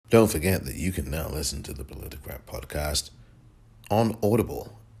Don't forget that you can now listen to the Politicrat podcast on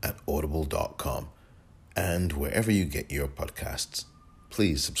Audible at audible.com and wherever you get your podcasts.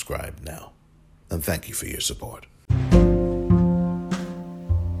 Please subscribe now. And thank you for your support.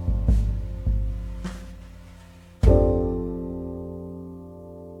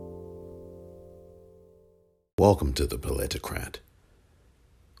 Welcome to the Politicrat.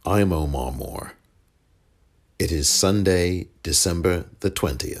 I am Omar Moore. It is Sunday, December the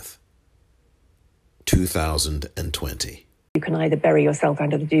 20th, 2020. You can either bury yourself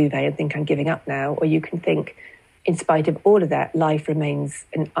under the duvet and think I'm giving up now, or you can think, in spite of all of that, life remains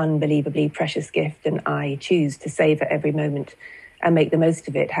an unbelievably precious gift, and I choose to savor every moment and make the most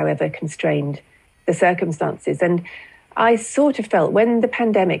of it, however constrained the circumstances. And I sort of felt when the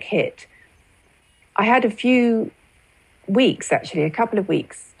pandemic hit, I had a few weeks, actually, a couple of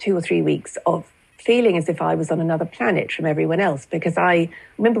weeks, 2 or 3 weeks of feeling as if I was on another planet from everyone else, because I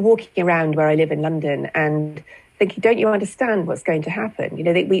remember walking around where I live in London and thinking, don't you understand what's going to happen? You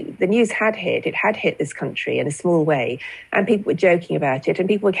know, the news had hit, it had hit this country in a small way, and people were joking about it and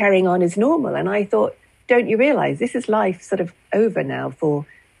people were carrying on as normal. And I thought, don't you realise this is life sort of over now for,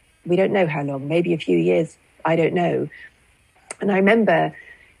 we don't know how long, maybe a few years, I don't know. And I remember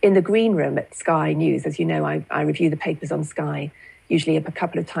in the green room at Sky News, as you know, I review the papers on Sky, usually a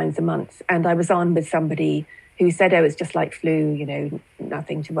couple of times a month. And I was on with somebody who said, oh, it's just like flu, you know,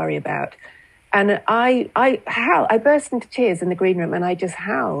 nothing to worry about. And I burst into tears in the green room and I just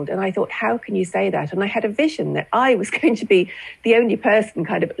howled. And I thought, how can you say that? And I had a vision that I was going to be the only person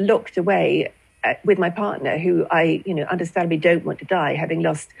kind of locked away with my partner, who I, you know, understandably don't want to die, having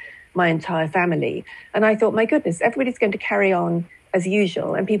lost my entire family. And I thought, my goodness, everybody's going to carry on as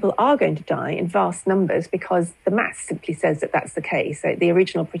usual, and people are going to die in vast numbers because the maths simply says that that's the case. So the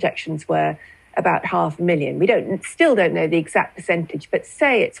original projections were about 500,000. We still don't know the exact percentage, but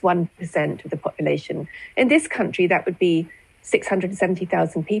say it's 1% of the population. In this country, that would be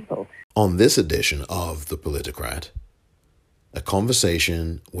 670,000 people. On this edition of The Politicrat, a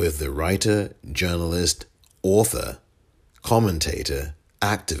conversation with the writer, journalist, author, commentator,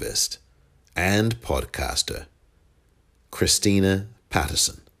 activist, and podcaster, Christina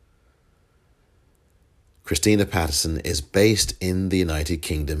Patterson. Christina Patterson is based in the United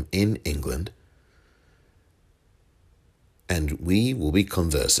Kingdom in England, and we will be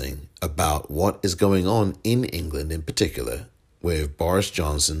conversing about what is going on in England in particular with Boris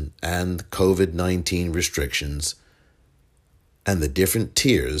Johnson and COVID-19 restrictions and the different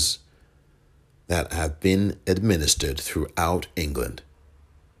tiers that have been administered throughout England.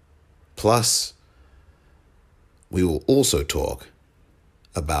 Plus, we will also talk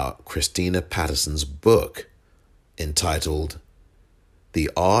about Christina Patterson's book entitled The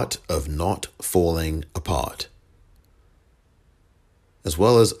Art of Not Falling Apart, as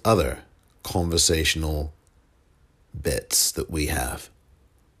well as other conversational bits that we have.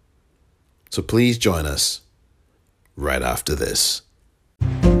 So please join us right after this.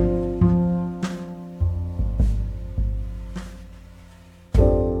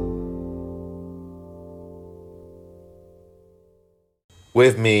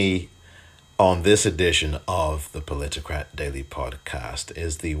 With me on this edition of the Politicrat Daily Podcast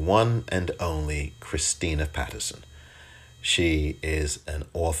is the one and only Christina Patterson. She is an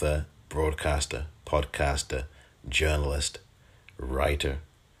author, broadcaster, podcaster, journalist, writer,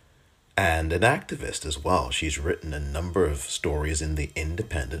 and an activist as well. She's written a number of stories in The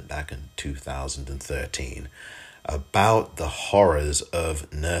Independent back in 2013 about the horrors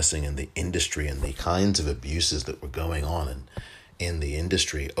of nursing and the industry and the kinds of abuses that were going on in the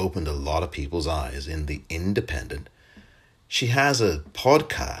industry. Opened a lot of people's eyes in The Independent. She has a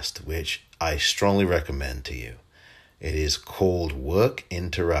podcast which I strongly recommend to you. It is called Work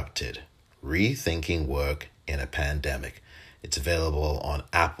Interrupted, Rethinking Work in a Pandemic. It's available on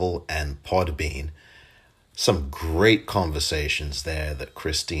Apple and Podbean. Some great conversations there that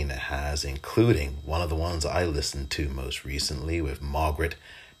Christina has, including one of the ones I listened to most recently with Margaret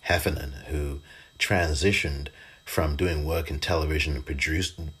Heffernan, who transitioned from doing work in television and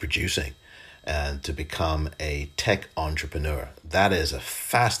producing and to become a tech entrepreneur. That is a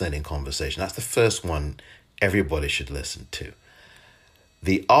fascinating conversation. That's the first one everybody should listen to.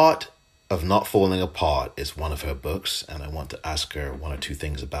 The Art of Not Falling Apart is one of her books, and I want to ask her one or two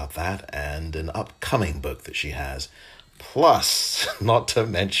things about that and an upcoming book that she has. Plus, not to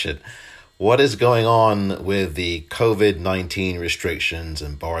mention what is going on with the COVID-19 restrictions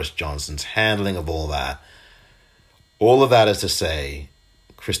and Boris Johnson's handling of all that. All of that is to say,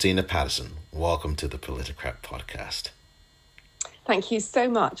 Christina Patterson, welcome to the Politicrat podcast. Thank you so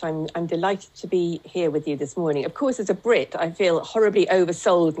much. I'm delighted to be here with you this morning. Of course, as a Brit, I feel horribly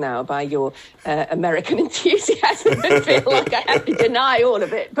oversold now by your American enthusiasm and feel like I have to deny all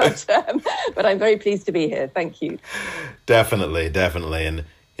of it. But I'm very pleased to be here. Thank you. Definitely.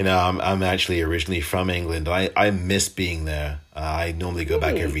 And, I'm actually originally from England. I miss being there. I normally go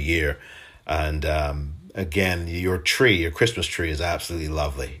back every year. And again, your Christmas tree is absolutely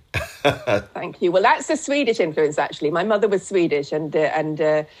lovely. Thank you. Well, that's a Swedish influence, actually. My mother was Swedish, and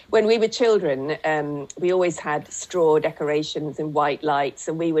when we were children, we always had straw decorations and white lights,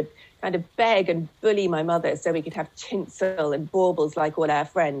 and we would kind of beg and bully my mother so we could have tinsel and baubles like all our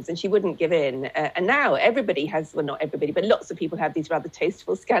friends, and she wouldn't give in. And now everybody has, well, not everybody, but lots of people have these rather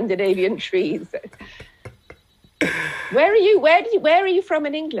tasteful Scandinavian trees. Where are you? Where are you from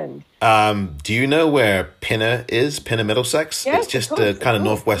in England? Do you know where Pinner is? Pinner, Middlesex? Yes, it's just kind of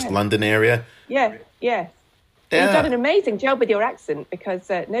northwest London area. Yeah. You've done an amazing job with your accent, because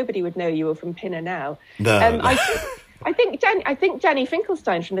nobody would know you were from Pinner now. No. I think Danny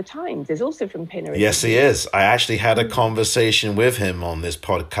Finkelstein from the Times is also from Pinner. Yes, he is. I actually had a conversation with him on this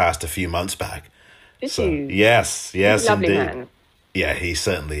podcast a few months back. Did you? Yes, He's a lovely indeed. man. Yeah, he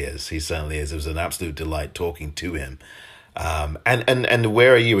certainly is. It was an absolute delight talking to him. And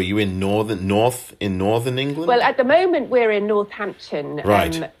where are you? Are you in northern England? Well, at the moment we're in Northampton.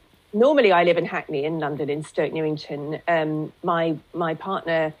 Right. Normally I live in Hackney in London, in Stoke Newington. My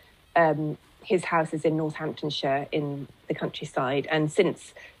partner, his house is in Northamptonshire in the countryside. And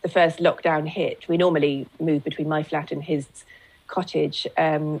since the first lockdown hit, we normally move between my flat and his cottage.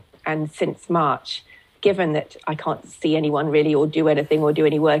 And since March, given that I can't see anyone really or do anything or do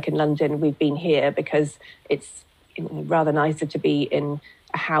any work in London, we've been here because it's rather nicer to be in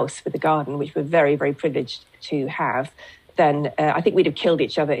a house with a garden, which we're very, very privileged to have. Then I think we'd have killed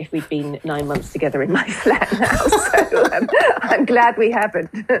each other if we'd been 9 months together in my flat now. So I'm glad we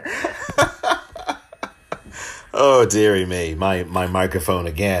haven't. Oh, dearie me, my microphone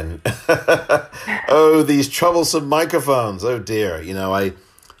again. Oh, these troublesome microphones. Oh, dear.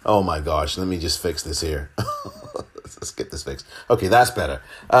 Oh my gosh, let me just fix this here. Let's get this fixed. Okay, that's better.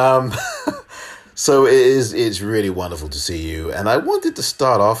 So it's really wonderful to see you. And I wanted to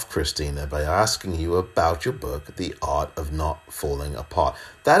start off, Christina, by asking you about your book, The Art of Not Falling Apart.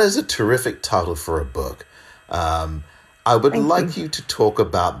 That is a terrific title for a book. I would like you to talk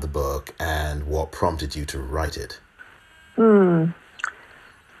about the book and what prompted you to write it. Well,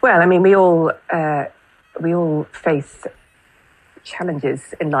 I mean, we all face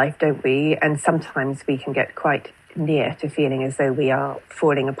challenges in life, don't we? And sometimes we can get quite near to feeling as though we are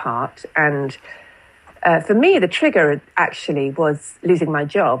falling apart. And for me, the trigger actually was losing my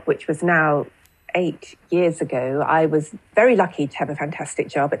job, which was now 8 years ago. I was very lucky to have a fantastic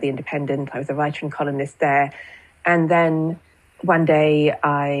job at The Independent. I was a writer and columnist there. And then one day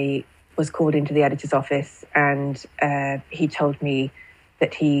I was called into the editor's office, and he told me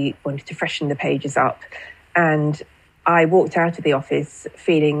that he wanted to freshen the pages up. And I walked out of the office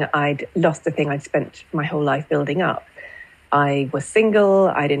feeling I'd lost the thing I'd spent my whole life building up. I was single,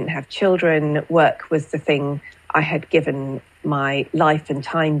 I didn't have children, work was the thing I had given my life and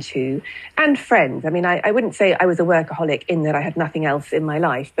time to, and friends. I mean, I wouldn't say I was a workaholic in that I had nothing else in my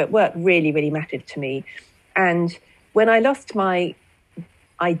life, but work really, really mattered to me. And when I lost my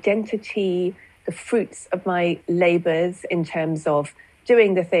identity, the fruits of my labours in terms of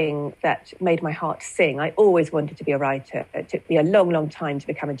doing the thing that made my heart sing. I always wanted to be a writer. It took me a long, long time to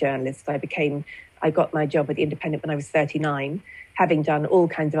become a journalist. I got my job at The Independent when I was 39, having done all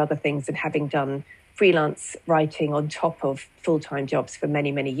kinds of other things and having done freelance writing on top of full-time jobs for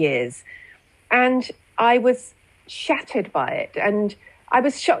many, many years. And I was shattered by it. And I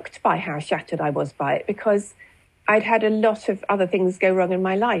was shocked by how shattered I was by it, because I'd had a lot of other things go wrong in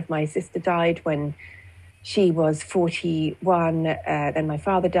my life. My sister died when she was 41, then my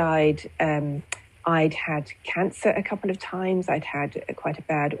father died. I'd had cancer a couple of times. I'd had quite a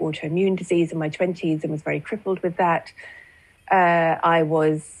bad autoimmune disease in my 20s and was very crippled with that. I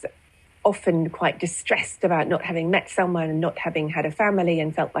was often quite distressed about not having met someone and not having had a family,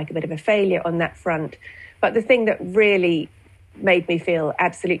 and felt like a bit of a failure on that front. But the thing that really made me feel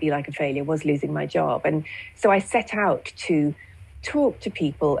absolutely like a failure was losing my job. And so I set out to talk to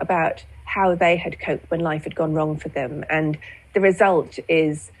people about how they had coped when life had gone wrong for them. And the result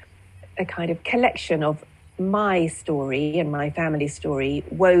is a kind of collection of my story and my family's story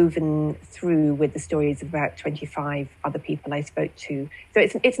woven through with the stories of about 25 other people I spoke to.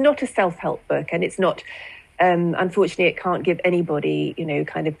 So it's not a self-help book, and it's not Unfortunately, it can't give anybody,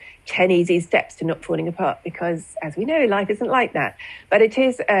 kind of 10 easy steps to not falling apart because, as we know, life isn't like that. But it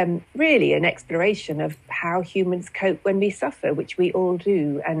is really an exploration of how humans cope when we suffer, which we all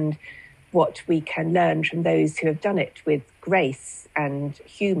do, and what we can learn from those who have done it with grace and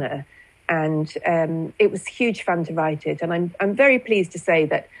humour. And it was huge fun to write it. And I'm very pleased to say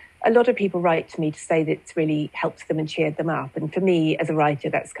that a lot of people write to me to say that it's really helped them and cheered them up. And for me, as a writer,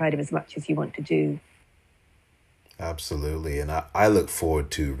 that's kind of as much as you want to do. Absolutely. And I look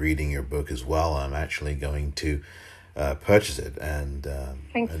forward to reading your book as well. I'm actually going to purchase it and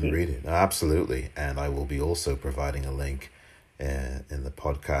read it. Absolutely. And I will be also providing a link in the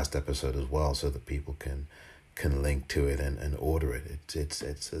podcast episode as well so that people can link to it and order it.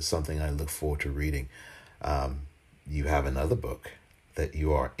 It's something I look forward to reading. You have another book that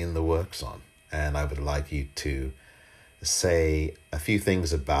you are in the works on, and I would like you to say a few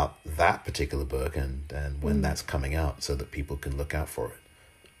things about that particular book and when that's coming out so that people can look out for it.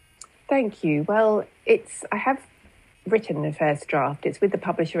 Thank you. Well, I have written a first draft. It's with the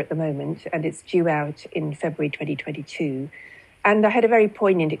publisher at the moment, and it's due out in February 2022. And I had a very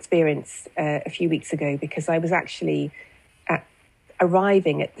poignant experience a few weeks ago because I was actually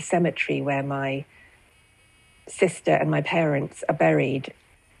arriving at the cemetery where my sister and my parents are buried.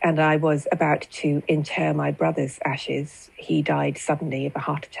 And I was about to inter my brother's ashes. He died suddenly of a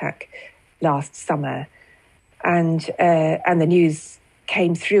heart attack last summer. And the news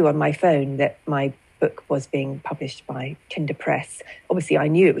came through on my phone that my book was being published by Tinder Press. Obviously, I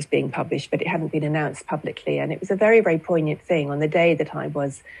knew it was being published, but it hadn't been announced publicly. And it was a very, very poignant thing on the day that I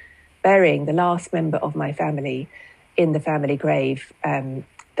was burying the last member of my family in the family grave,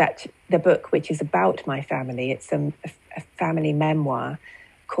 that the book, which is about my family, it's a family memoir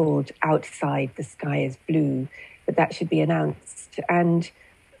called Outside the Sky is Blue, that should be announced. And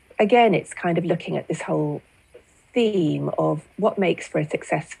again, it's kind of looking at this whole theme of what makes for a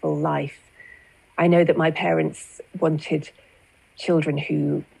successful life. I know that my parents wanted children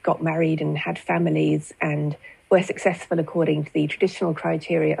who got married and had families and were successful according to the traditional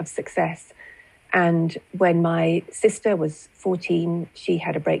criteria of success. And when my sister was 14, she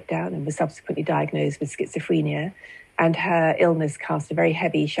had a breakdown and was subsequently diagnosed with schizophrenia. And her illness cast a very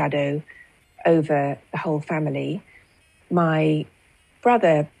heavy shadow over the whole family. My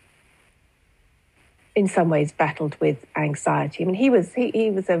brother, in some ways, battled with anxiety. I mean, he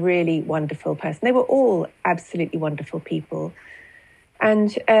was a really wonderful person. They were all absolutely wonderful people.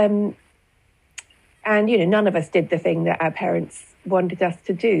 And none of us did the thing that our parents wanted us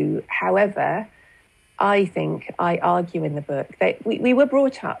to do. However, I argue in the book that we were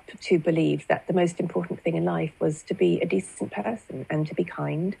brought up to believe that the most important thing in life was to be a decent person and to be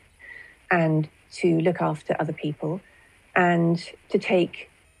kind and to look after other people and to take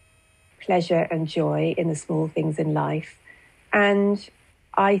pleasure and joy in the small things in life. And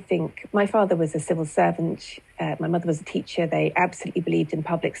I think my father was a civil servant. My mother was a teacher. They absolutely believed in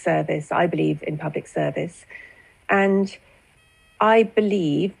public service. I believe in public service. And I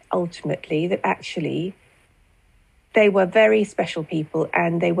believe ultimately that actually they were very special people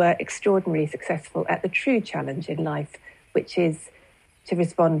and they were extraordinarily successful at the true challenge in life, which is to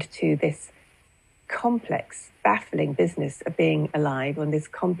respond to this complex, baffling business of being alive on this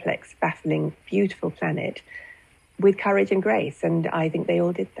complex, baffling, beautiful planet with courage and grace. And I think they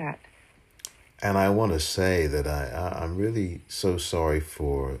all did that. And I want to say that I'm really so sorry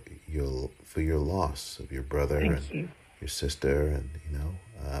for your loss of your brother and your sister, and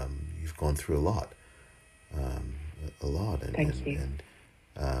you've gone through a lot. And, Thank you.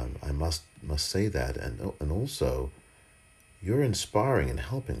 And I must say that, and also you're inspiring and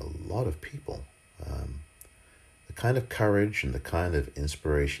helping a lot of people. The kind of courage and the kind of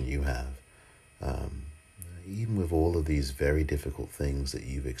inspiration you have, even with all of these very difficult things that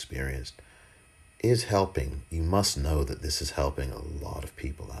you've experienced, is helping. You must know that this is helping a lot of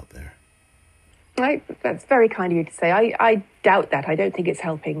people out there. That's very kind of you to say. I doubt that. I don't think it's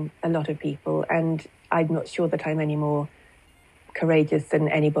helping a lot of people, and I'm not sure that I'm any more courageous than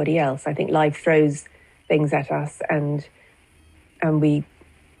anybody else. I think life throws things at us, and we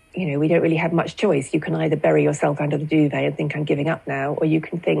don't really have much choice. You can either bury yourself under the duvet and think I'm giving up now, or you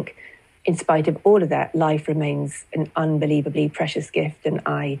can think, in spite of all of that, life remains an unbelievably precious gift, and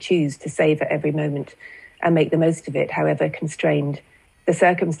I choose to savor every moment and make the most of it, however constrained the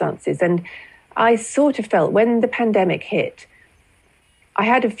circumstances. And I sort of felt when the pandemic hit, I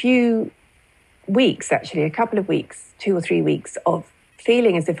had a few weeks, actually, a couple of weeks, 2 or 3 weeks of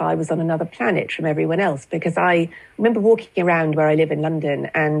feeling as if I was on another planet from everyone else, because I remember walking around where I live in London,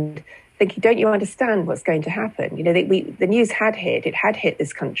 and thinking, don't you understand what's going to happen? You know, the news had hit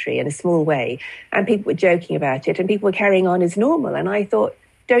this country in a small way, and people were joking about it, and people were carrying on as normal. And I thought,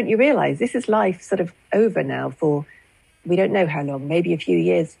 don't you realise this is life sort of over now for, we don't know how long, maybe a few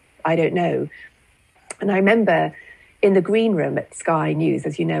years, I don't know. And I remember in the green room at Sky News,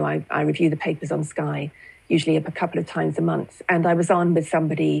 as you know, I review the papers on Sky, usually a couple of times a month. And I was on with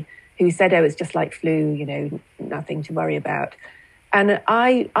somebody who said, oh, it's just like flu, you know, nothing to worry about. And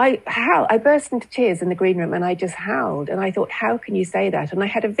I burst into tears in the green room, and I just howled. And I thought, how can you say that? And I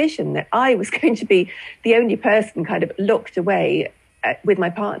had a vision that I was going to be the only person kind of locked away with my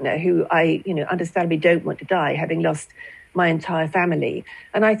partner, who I, you know, understandably don't want to die, having lost my entire family.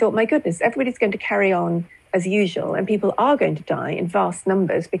 And I thought, my goodness, everybody's going to carry on as usual, and people are going to die in vast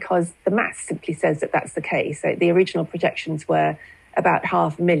numbers because the maths simply says that that's the case. So the original projections were about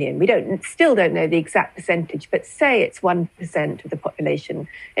 500,000. We still don't know the exact percentage, but say it's 1% of the population.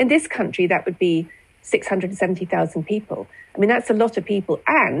 In this country, that would be 670,000 people. I mean, that's a lot of people.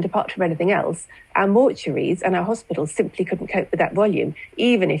 And apart from anything else, our mortuaries and our hospitals simply couldn't cope with that volume,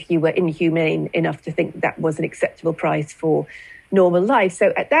 even if you were inhumane enough to think that was an acceptable price for normal life.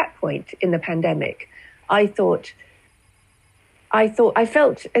 So at that point in the pandemic, I felt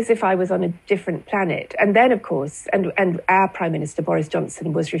as if I was on a different planet. And then, of course, and our Prime Minister, Boris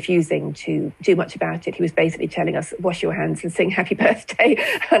Johnson, was refusing to do much about it. He was basically telling us, wash your hands and sing happy birthday.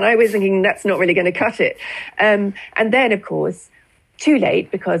 And I was thinking, that's not really going to cut it. And then, of course, too late,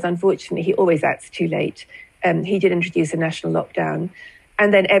 because unfortunately he always acts too late. He did introduce a national lockdown.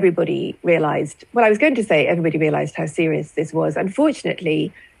 And then everybody realised, well, I was going to say everybody realised how serious this was.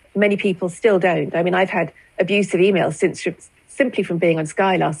 Unfortunately, many people still don't. I mean, I've had abusive emails simply from being on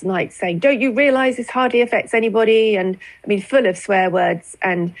Sky last night saying, don't you realise this hardly affects anybody? And I mean, full of swear words.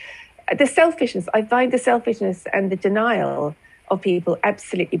 And the selfishness, I find the selfishness and the denial of people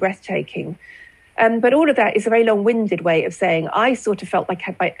absolutely breathtaking. But all of that is a very long-winded way of saying I sort of felt like I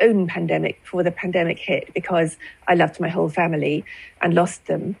had my own pandemic before the pandemic hit, because I loved my whole family and lost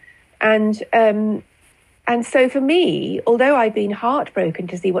them. And so for me, although I've been heartbroken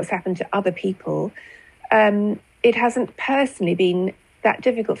to see what's happened to other people, it hasn't personally been that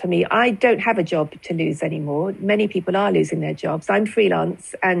difficult for me. I don't have a job to lose anymore. Many people are losing their jobs. I'm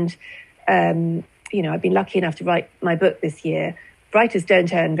freelance, and you know, I've been lucky enough to write my book this year. Writers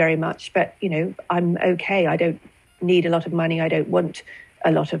don't earn very much, but you know, I'm okay. I don't need a lot of money. I don't want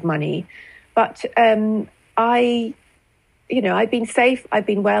a lot of money, but I've been safe. I've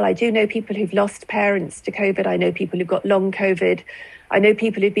been well. I do know people who've lost parents to COVID. I know people who've got long COVID. I know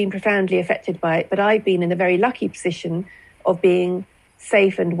people who've been profoundly affected by it, but I've been in the very lucky position of being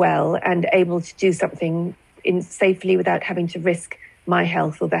safe and well and able to do something safely without having to risk my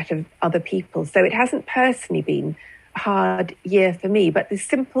health or that of other people. So it hasn't personally been a hard year for me, but the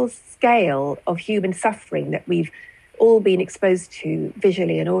simple scale of human suffering that we've all been exposed to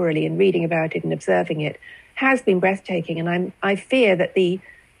visually and orally and reading about it and observing it has been breathtaking. And I fear that the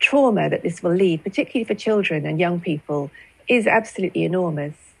trauma that this will leave, particularly for children and young people, is absolutely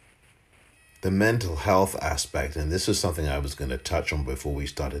enormous. The mental health aspect, and this is something I was going to touch on before we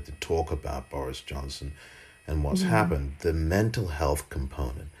started to talk about Boris Johnson and what's happened. The mental health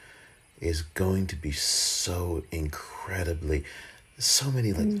component is going to be so incredibly, so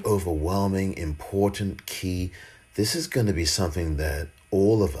many overwhelming, important, key. This is going to be something that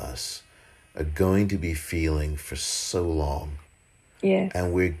all of us are going to be feeling for so long. Yeah.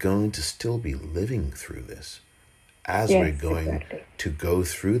 And we're going to still be living through this as we're going to go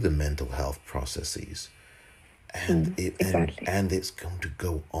through the mental health processes. And and it's going to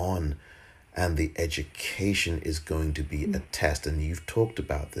go on, and the education is going to be a test. And you've talked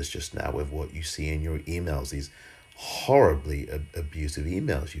about this just now with what you see in your emails, these horribly abusive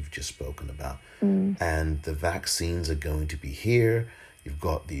emails you've just spoken about. And the vaccines are going to be here. You've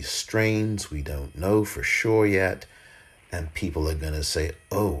got these strains we don't know for sure yet. And people are going to say,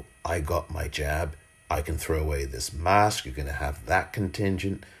 oh, I got my jab. I can throw away this mask. You're going to have that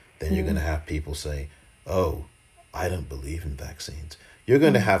contingent. Then you're going to have people say, oh, I don't believe in vaccines. You're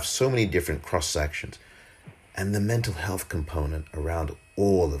going to have so many different cross sections. And the mental health component around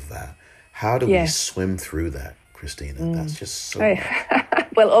all of that. How do we swim through that, Christina? That's just so...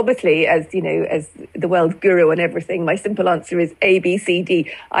 Well, obviously, as you know, as the world guru and everything, my simple answer is A, B, C, D.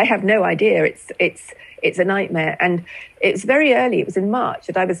 I have no idea. It's a nightmare. And it's very early. It was in March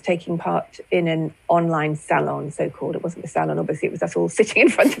that I was taking part in an online salon, so-called. It wasn't a salon, obviously. It was us all sitting in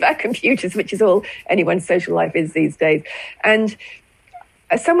front of our computers, which is all anyone's social life is these days. And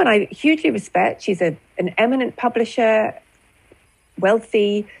someone I hugely respect, she's an eminent publisher,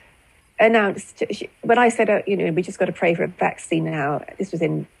 wealthy, announced, when I said, we just got to pray for a vaccine now, this was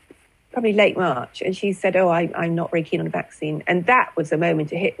in probably late March, and she said, I'm not very keen on a vaccine. And that was the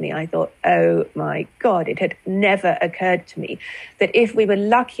moment it hit me. I thought, oh my God, it had never occurred to me that if we were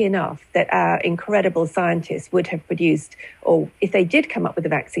lucky enough that our incredible scientists would have produced, or if they did come up with a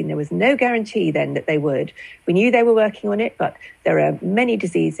vaccine, there was no guarantee then that they would. We knew they were working on it, but there are many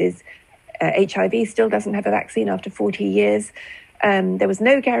diseases. HIV still doesn't have a vaccine after 40 years. There was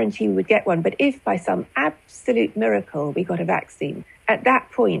no guarantee we would get one. But if by some absolute miracle we got a vaccine, at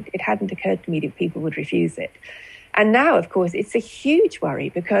that point, it hadn't occurred to me that people would refuse it. And now, of course, it's a huge worry,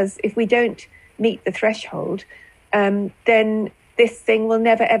 because if we don't meet the threshold, then this thing will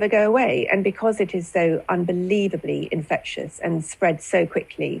never, ever go away. And because it is so unbelievably infectious and spreads so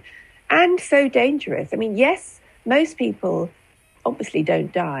quickly and so dangerous. I mean, yes, most people obviously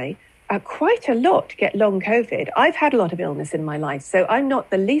don't die. Quite a lot get long COVID. I've had a lot of illness in my life, so I'm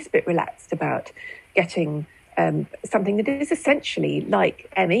not the least bit relaxed about getting something that is essentially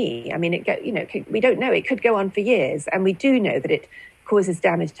like ME. I mean, we don't know. It could go on for years, and we do know that it causes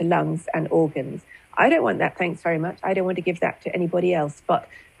damage to lungs and organs. I don't want that, thanks very much. I don't want to give that to anybody else, but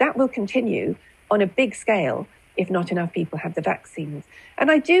that will continue on a big scale if not enough people have the vaccines. And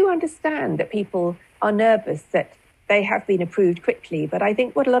I do understand that people are nervous that they have been approved quickly, but I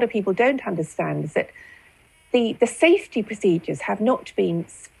think what a lot of people don't understand is that the safety procedures have not been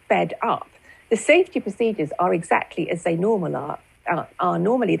sped up. The safety procedures are exactly as they are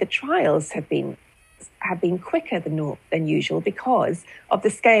normally. The trials have been quicker than usual because of the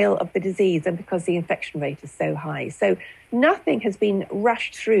scale of the disease and because the infection rate is so high. So nothing has been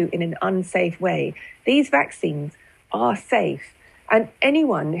rushed through in an unsafe way. These vaccines are safe. And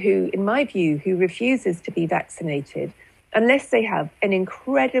anyone who, in my view, who refuses to be vaccinated, unless they have an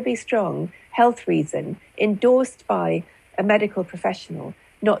incredibly strong health reason endorsed by a medical professional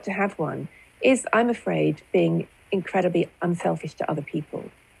not to have one, is, I'm afraid, being incredibly unselfish to other people.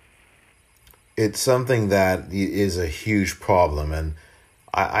 It's something that is a huge problem, and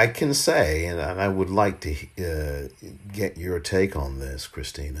I can say, and I would like to get your take on this,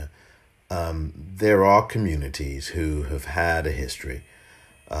 Christina. There are communities who have had a history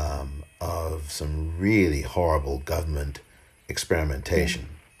of some really horrible government experimentation,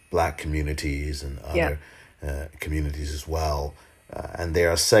 Black communities and other communities as well. And there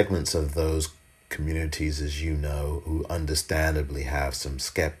are segments of those communities, as you know, who understandably have some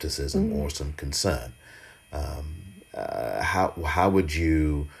skepticism or some concern. How would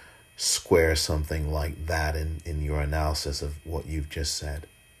you square something like that in your analysis of what you've just said?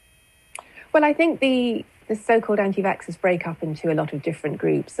 Well, I think the so-called anti-vaxxers break up into a lot of different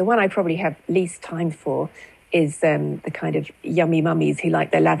groups. The one I probably have least time for is the kind of yummy mummies who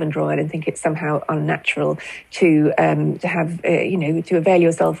like their lavender oil and think it's somehow unnatural to have, to avail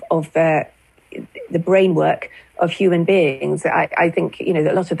yourself of the brain work of human beings. I think,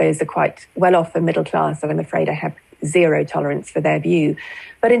 a lot of those are quite well off and middle class, and I'm afraid I have zero tolerance for their view.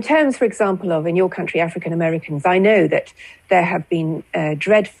 But in terms, for example, of in your country, African Americans, I know that there have been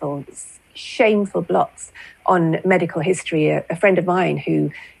dreadful, shameful blots on medical history. A friend of mine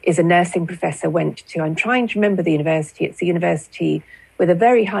who is a nursing professor went to, I'm trying to remember the university, it's a university with a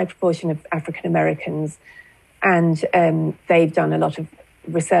very high proportion of African Americans, and they've done a lot of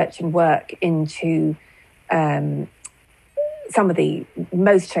research and work into some of the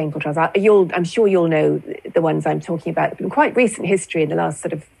most shameful trials. I'm sure you'll know the ones I'm talking about. In quite recent history in the last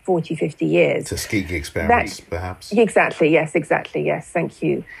sort of 40, 50 years. Tuskegee experiments, perhaps? Exactly, yes, thank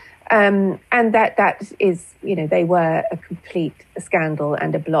you. And that is, they were a complete scandal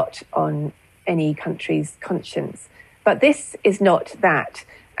and a blot on any country's conscience. But this is not that.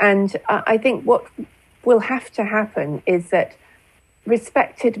 And I think what will have to happen is that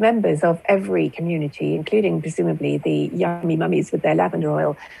respected members of every community, including presumably the yummy mummies with their lavender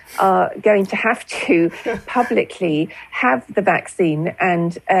oil, are going to have to publicly have the vaccine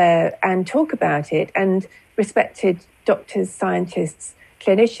and talk about it. And respected doctors, scientists,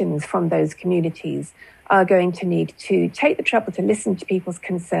 clinicians from those communities are going to need to take the trouble to listen to people's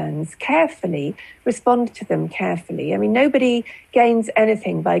concerns carefully, respond to them carefully. I mean, nobody gains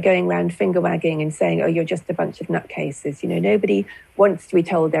anything by going around finger wagging and saying, oh, you're just a bunch of nutcases. Nobody wants to be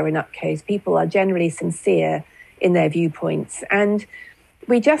told they're a nutcase. People are generally sincere in their viewpoints. And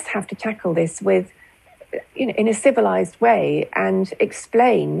we just have to tackle this with, in a civilized way and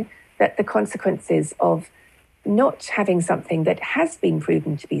explain that the consequences of not having something that has been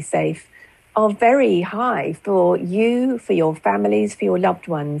proven to be safe are very high for you, for your families, for your loved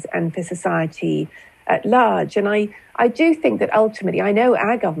ones, and for society at large. And I do think that ultimately, I know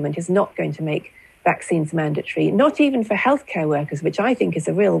our government is not going to make vaccines mandatory, not even for healthcare workers, which I think is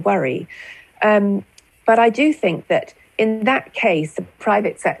a real worry. But I do think that in that case, the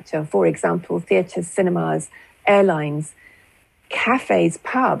private sector, for example, theatres, cinemas, airlines, cafes,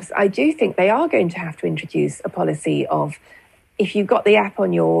 pubs, I do think they are going to have to introduce a policy of, if you've got the app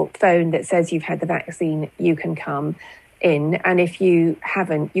on your phone that says you've had the vaccine, you can come in. And if you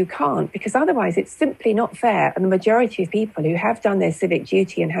haven't, you can't, because otherwise it's simply not fair. And the majority of people who have done their civic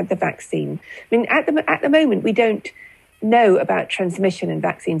duty and had the vaccine, I mean, at the moment, we don't know about transmission in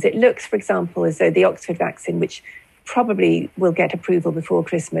vaccines. It looks, for example, as though the Oxford vaccine, which probably will get approval before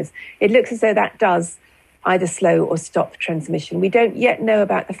Christmas, it looks as though that does either slow or stop transmission. We don't yet know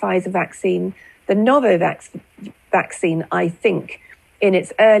about the Pfizer vaccine. The Novavax vaccine, I think, in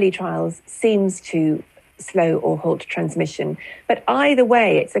its early trials, seems to slow or halt transmission. But either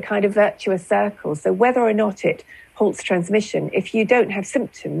way, it's a kind of virtuous circle. So whether or not it halts transmission, if you don't have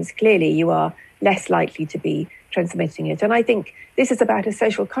symptoms, clearly you are less likely to be transmitting it. And I think this is about a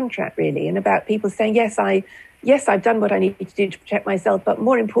social contract, really, and about people saying, yes, I've done what I need to do to protect myself, but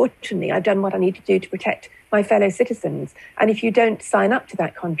more importantly, I've done what I need to do to protect my fellow citizens. And if you don't sign up to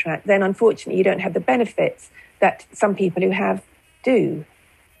that contract, then unfortunately you don't have the benefits that some people who have do.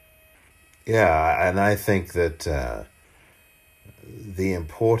 Yeah, and I think that the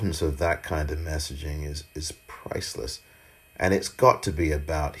importance of that kind of messaging is priceless. And it's got to be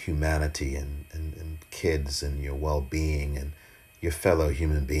about humanity and kids and your well-being and your fellow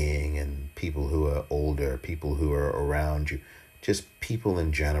human being and people who are older, people who are around you, just people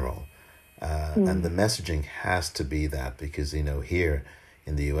in general. And the messaging has to be that, because, you know, here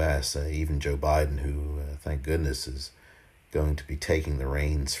in the US, even Joe Biden, who, thank goodness, is going to be taking the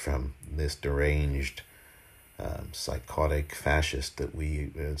reins from this deranged, psychotic fascist that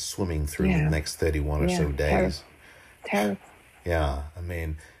we are swimming through the next 31 or so days. Terrible. Yeah, I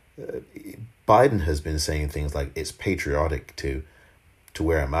mean, Biden has been saying things like it's patriotic to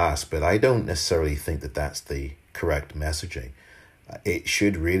wear a mask, but I don't necessarily think that that's the correct messaging. It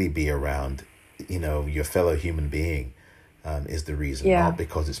should really be around, you know, your fellow human being is the reason, not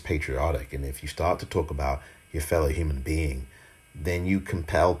because it's patriotic. And if you start to talk about your fellow human being, then you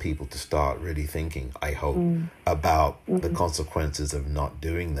compel people to start really thinking, I hope, about the consequences of not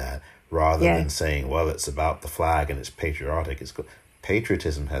doing that, rather than saying, well, it's about the flag and it's patriotic.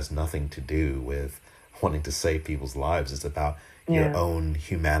 Patriotism has nothing to do with wanting to save people's lives. It's about your own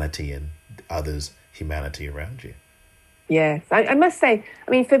humanity and others' humanity around you. Yes, I must say,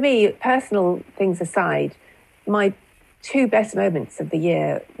 I mean, for me, personal things aside, my two best moments of the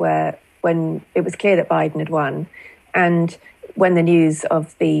year were when it was clear that Biden had won, and when the news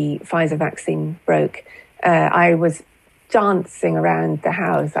of the Pfizer vaccine broke. I was dancing around the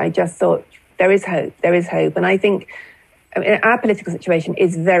house. I just thought, there is hope. And I think our political situation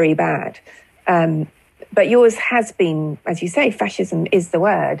is very bad. But yours has been, as you say, fascism is the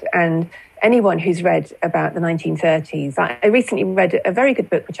word. And anyone who's read about the 1930s, I recently read a very good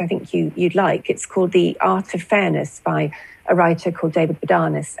book, which I think you'd like. It's called The Art of Fairness by a writer called David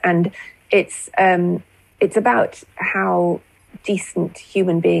Bodanis. And it's about how decent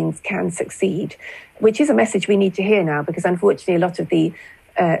human beings can succeed, which is a message we need to hear now, because unfortunately a lot of the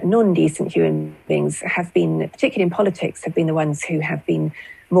non-decent human beings have been, particularly in politics, have been the ones who have been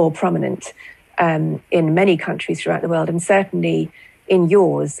more prominent in many countries throughout the world, and certainly in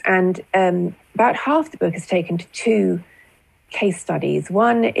yours. And about half the book is taken to two case studies.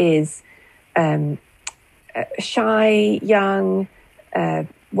 One is a shy, young,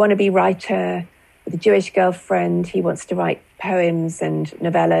 wannabe writer with a Jewish girlfriend. He wants to write poems and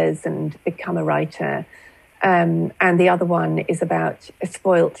novellas and become a writer. And the other one is about a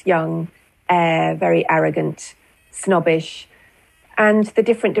spoilt young heir, very arrogant, snobbish, and the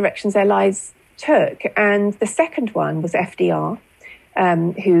different directions their lives took. And the second one was FDR,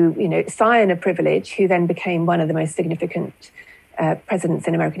 who, you know, scion of privilege, who then became one of the most significant presidents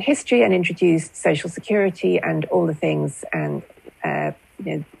in American history and introduced Social Security and all the things, and you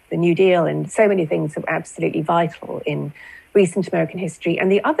know, the New Deal and so many things that were absolutely vital in recent American history.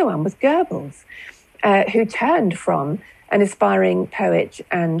 And the other one was Goebbels, who turned from an aspiring poet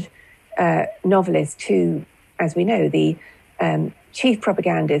and novelist to, as we know, the chief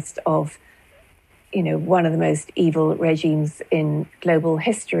propagandist of, you know, one of the most evil regimes in global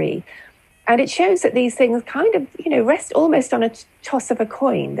history. And it shows that these things kind of, you know, rest almost on a toss of a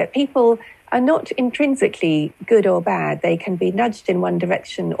coin, that people are not intrinsically good or bad. They can be nudged in one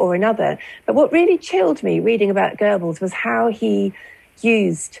direction or another. But what really chilled me reading about Goebbels was how he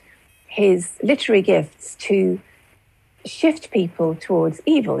used his literary gifts to shift people towards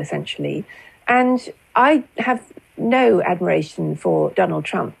evil, essentially. And I have no admiration for Donald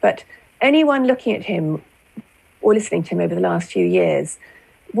Trump, but anyone looking at him or listening to him over the last few years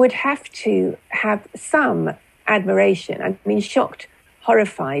would have to have some admiration. I mean, shocked,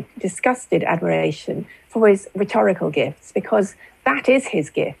 horrified, disgusted admiration for his rhetorical gifts, because that is his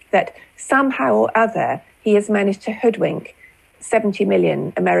gift, that somehow or other he has managed to hoodwink 70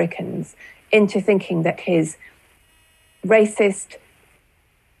 million Americans into thinking that his racist,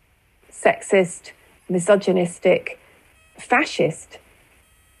 sexist, misogynistic, fascist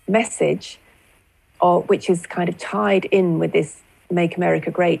message, or which is kind of tied in with this Make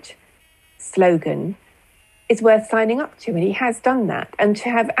America Great slogan, is worth signing up to. And he has done that. And to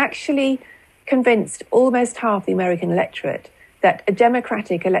have actually convinced almost half the American electorate that a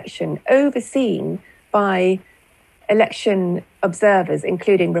democratic election overseen by election observers,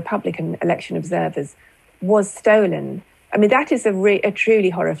 including Republican election observers, was stolen. I mean, that is a truly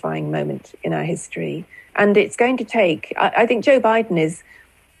horrifying moment in our history. And it's going to take, I think Joe Biden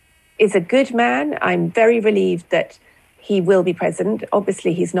is a good man. I'm very relieved that he will be president.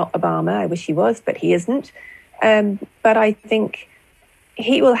 Obviously, he's not Obama. I wish he was, but he isn't. But I think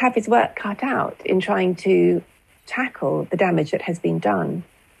he will have his work cut out in trying to tackle the damage that has been done.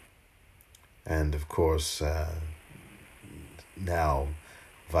 And of course, now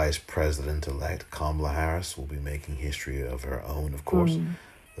Vice President-elect Kamala Harris will be making history of her own, of course.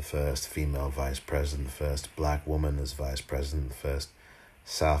 The first female vice president, the first black woman as vice president, the first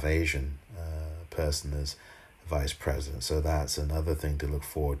South Asian person as vice president. So that's another thing to look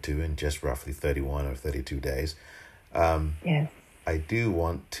forward to in just roughly 31 or 32 days. Yes. I do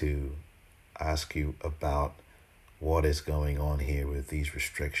want to ask you about what is going on here with these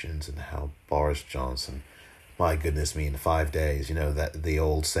restrictions and how Boris Johnson, my goodness me, in 5 days, you know, that the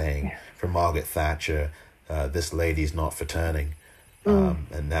old saying from Margaret Thatcher, this lady's not for turning.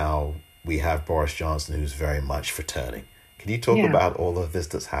 And now we have Boris Johnson, who's very much for turning. Can you talk about all of this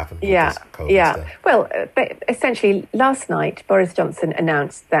that's happened with this COVID stuff? Well, essentially, last night, Boris Johnson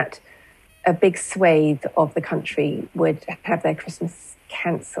announced that a big swathe of the country would have their Christmas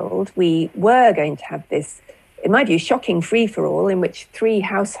cancelled. We were going to have this, in my view, shocking free-for-all in which 3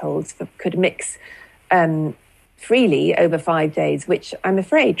 households could mix freely over 5 days, which I'm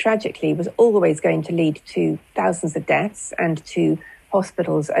afraid, tragically, was always going to lead to thousands of deaths and to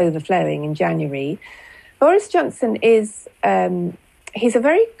hospitals overflowing in January. Boris Johnson is, he's a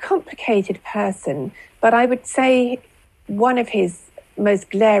very complicated person, but I would say one of his most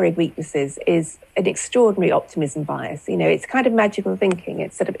glaring weaknesses is an extraordinary optimism bias. You know, it's kind of magical thinking.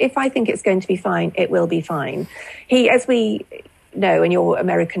 It's sort of, if I think it's going to be fine, it will be fine. He, as we know, and your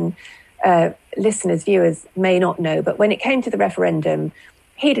American listeners, viewers may not know, but when it came to the referendum,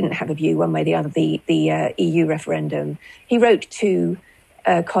 he didn't have a view one way or the other, the EU referendum. He wrote 2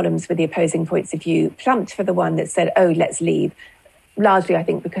 columns with the opposing points of view, plumped for the one that said, oh, let's leave, largely, I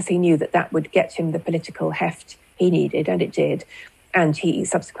think, because he knew that that would get him the political heft he needed, and it did. And he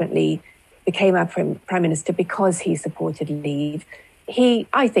subsequently became our prime minister because he supported leave. He,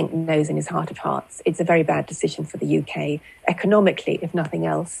 I think, knows in his heart of hearts it's a very bad decision for the UK, economically, if nothing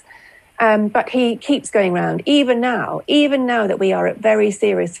else. But he keeps going around, even now that we are at very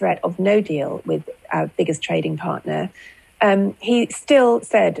serious threat of no deal with our biggest trading partner. He still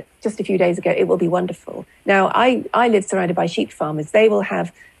said just a few days ago, it will be wonderful. Now, I live surrounded by sheep farmers. They will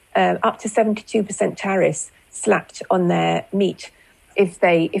have up to 72% tariffs slapped on their meat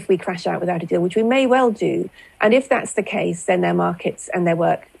if we crash out without a deal, which we may well do. And if that's the case, then their markets and their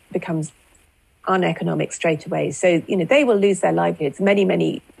work becomes uneconomic straight away. So, you know, they will lose their livelihoods.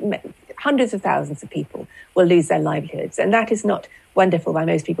 Many, hundreds of thousands of people will lose their livelihoods. And that is not wonderful by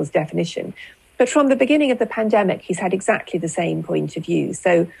most people's definition. But from the beginning of the pandemic, he's had exactly the same point of view.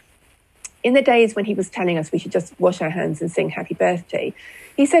 So in the days when he was telling us we should just wash our hands and sing happy birthday,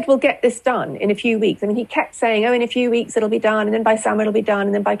 he said, we'll get this done in a few weeks. I mean, he kept saying, oh, in a few weeks it'll be done, and then by summer it'll be done,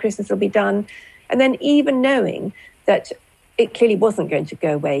 and then by Christmas it'll be done. And then even knowing that it clearly wasn't going to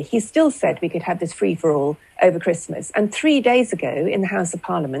go away, he still said we could have this free-for-all over Christmas. And 3 days ago in the House of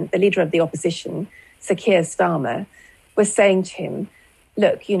Parliament, the leader of the opposition, Sir Keir Starmer, was saying to him,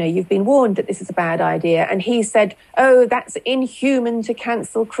 look, you know, you've been warned that this is a bad idea. And he said, oh, that's inhuman to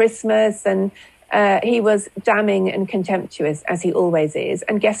cancel Christmas. And he was damning and contemptuous, as he always is.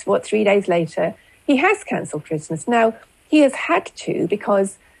 And guess what? 3 days later, he has cancelled Christmas. Now, he has had to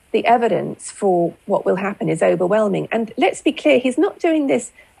because the evidence for what will happen is overwhelming. And let's be clear, he's not doing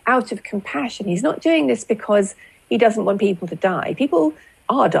this out of compassion. He's not doing this because he doesn't want people to die. People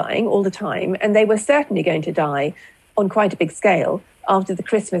are dying all the time, and they were certainly going to die on quite a big scale after the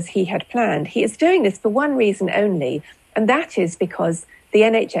Christmas he had planned. He is doing this for one reason only, and that is because the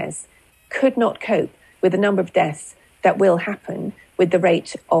NHS could not cope with the number of deaths that will happen with the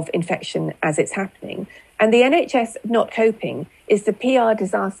rate of infection as it's happening. And the NHS not coping is the PR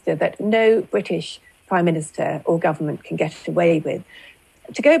disaster that no British Prime Minister or government can get away with.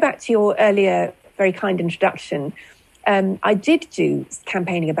 To go back to your earlier very kind introduction, I did do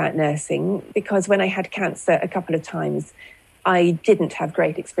campaigning about nursing because when I had cancer a couple of times, I didn't have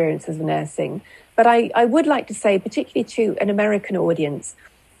great experiences of nursing. But I would like to say, particularly to an American audience,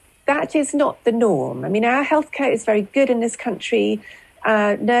 that is not the norm. I mean, our healthcare is very good in this country.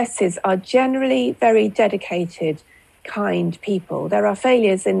 Nurses are generally very dedicated, kind people. There are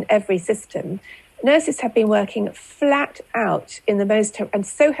failures in every system. Nurses have been working flat out in the most, and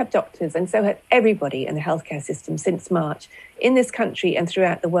so have doctors, and so have everybody in the healthcare system since March in this country and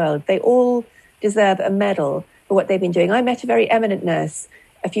throughout the world. They all deserve a medal for what they've been doing. I met a very eminent nurse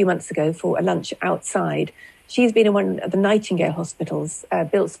a few months ago for a lunch outside. She's been in one of the Nightingale hospitals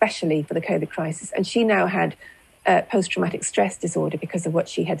built specially for the COVID crisis, and she now had post-traumatic stress disorder because of what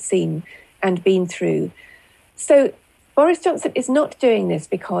she had seen and been through. So Boris Johnson is not doing this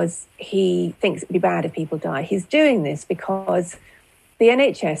because he thinks it'd be bad if people die. He's doing this because the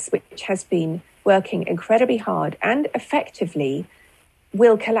NHS, which has been working incredibly hard and effectively,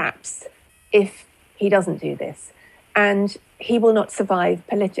 will collapse if he doesn't do this. And he will not survive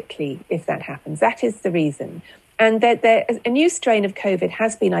politically if that happens. That is the reason. And a new strain of COVID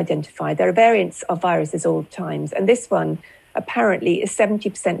has been identified. There are variants of viruses all times. And this one apparently is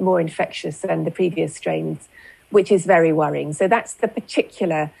 70% more infectious than the previous strains, which is very worrying. So that's the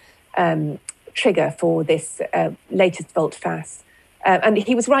particular trigger for this latest volte-face. And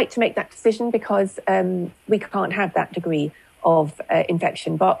he was right to make that decision because we can't have that degree of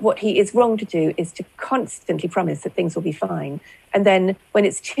infection. But what he is wrong to do is to constantly promise that things will be fine. And then when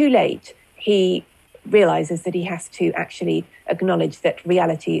it's too late, he realises that he has to actually acknowledge that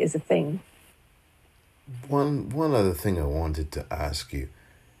reality is a thing. One other thing I wanted to ask you.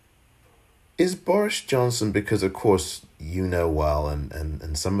 Is Boris Johnson, because of course you know well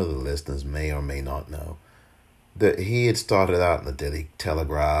and some of the listeners may or may not know, that he had started out in the Daily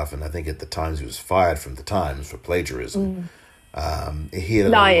Telegraph, and I think at the Times he was fired from the Times for plagiarism. He had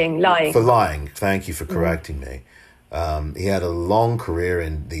lying. For lying. Thank you for correcting me. He had a long career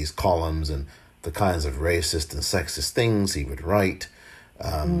in these columns and the kinds of racist and sexist things he would write.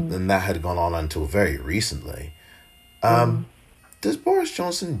 And that had gone on until very recently. Does Boris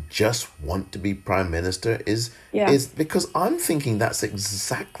Johnson just want to be Prime Minister? Is because I'm thinking that's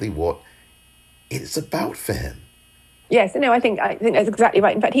exactly what it's about for him. Yes, no, I think that's exactly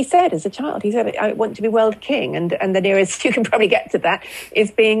right. In fact, he said as a child, I want to be world king. And the nearest you can probably get to that is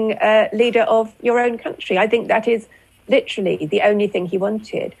being leader of your own country. I think that is literally the only thing he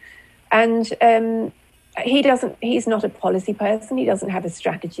wanted. And he's not a policy person. He doesn't have a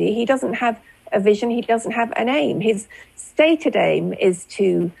strategy. He doesn't have a vision. He doesn't have an aim. His stated aim is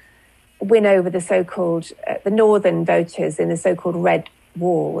to win over the so-called, the northern voters in the so-called Red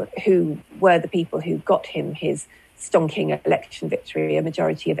Wall, who were the people who got him his stonking election victory, a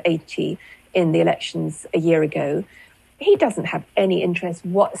majority of 80 in the elections a year ago. He doesn't have any interest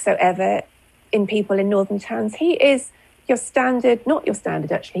whatsoever in people in northern towns. He is your standard, not your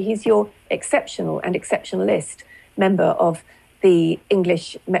standard actually, he's your exceptional and exceptionalist member of the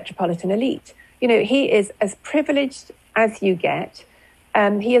English metropolitan elite. You know, he is as privileged as you get.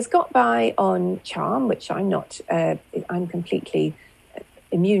 He has got by on charm, which I'm not, I'm completely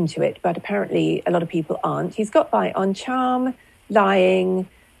immune to it, but apparently a lot of people aren't. He's got by on charm, lying,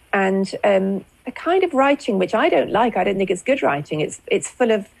 and a kind of writing which I don't like. I don't think it's good writing. It's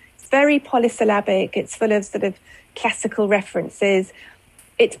full of, it's very polysyllabic. It's full of sort of classical references.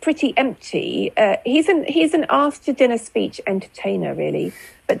 It's pretty empty. He's an after dinner speech entertainer, really,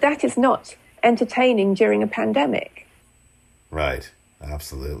 but that is not entertaining during a pandemic. Right,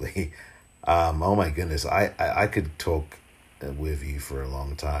 absolutely. Oh my goodness, I could talk with you for a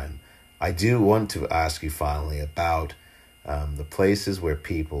long time. I do want to ask you finally about the places where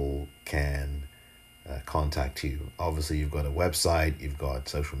people can contact you. Obviously, you've got a website, you've got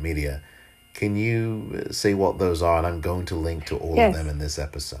social media. Can you say what those are? And I'm going to link to all of them in this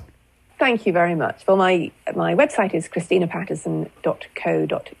episode. Thank you very much. Well, my website is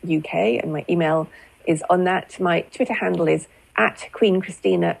christinapatterson.co.uk and my email is on that. My Twitter handle is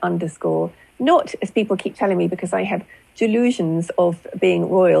 @QueenChristina_. Not, as people keep telling me, because I have delusions of being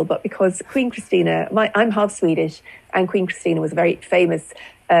royal, but because Queen Christina, I'm half Swedish, and Queen Christina was a very famous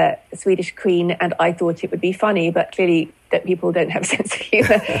Swedish queen, and I thought it would be funny, but clearly that people don't have a sense of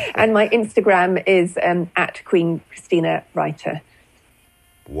humour. And my Instagram is @QueenChristinaWriter.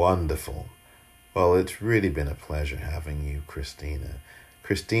 Wonderful. Well, it's really been a pleasure having you, Christina.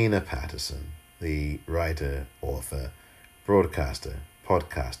 Christina Patterson, the writer, author, broadcaster,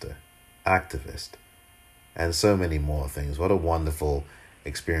 podcaster, activist, and so many more things. What a wonderful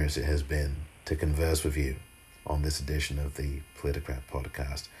experience it has been to converse with you on this edition of the Politicrat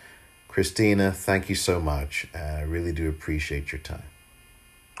podcast. Christina, thank you so much. I really do appreciate your time.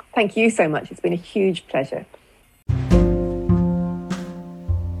 Thank you so much. It's been a huge pleasure.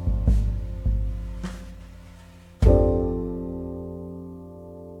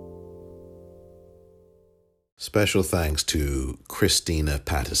 Special thanks to Christina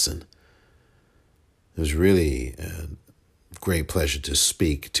Patterson. It was really a great pleasure to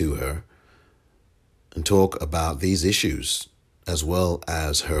speak to her and talk about these issues as well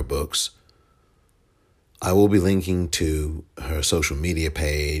as her books. I will be linking to her social media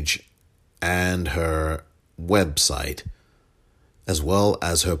page and her website, as well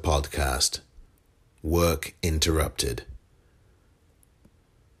as her podcast, Work Interrupted.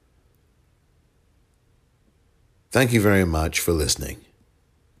 Thank you very much for listening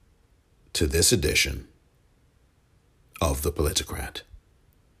to this edition of The Politicrat.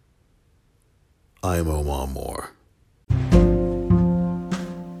 I'm Omar Moore.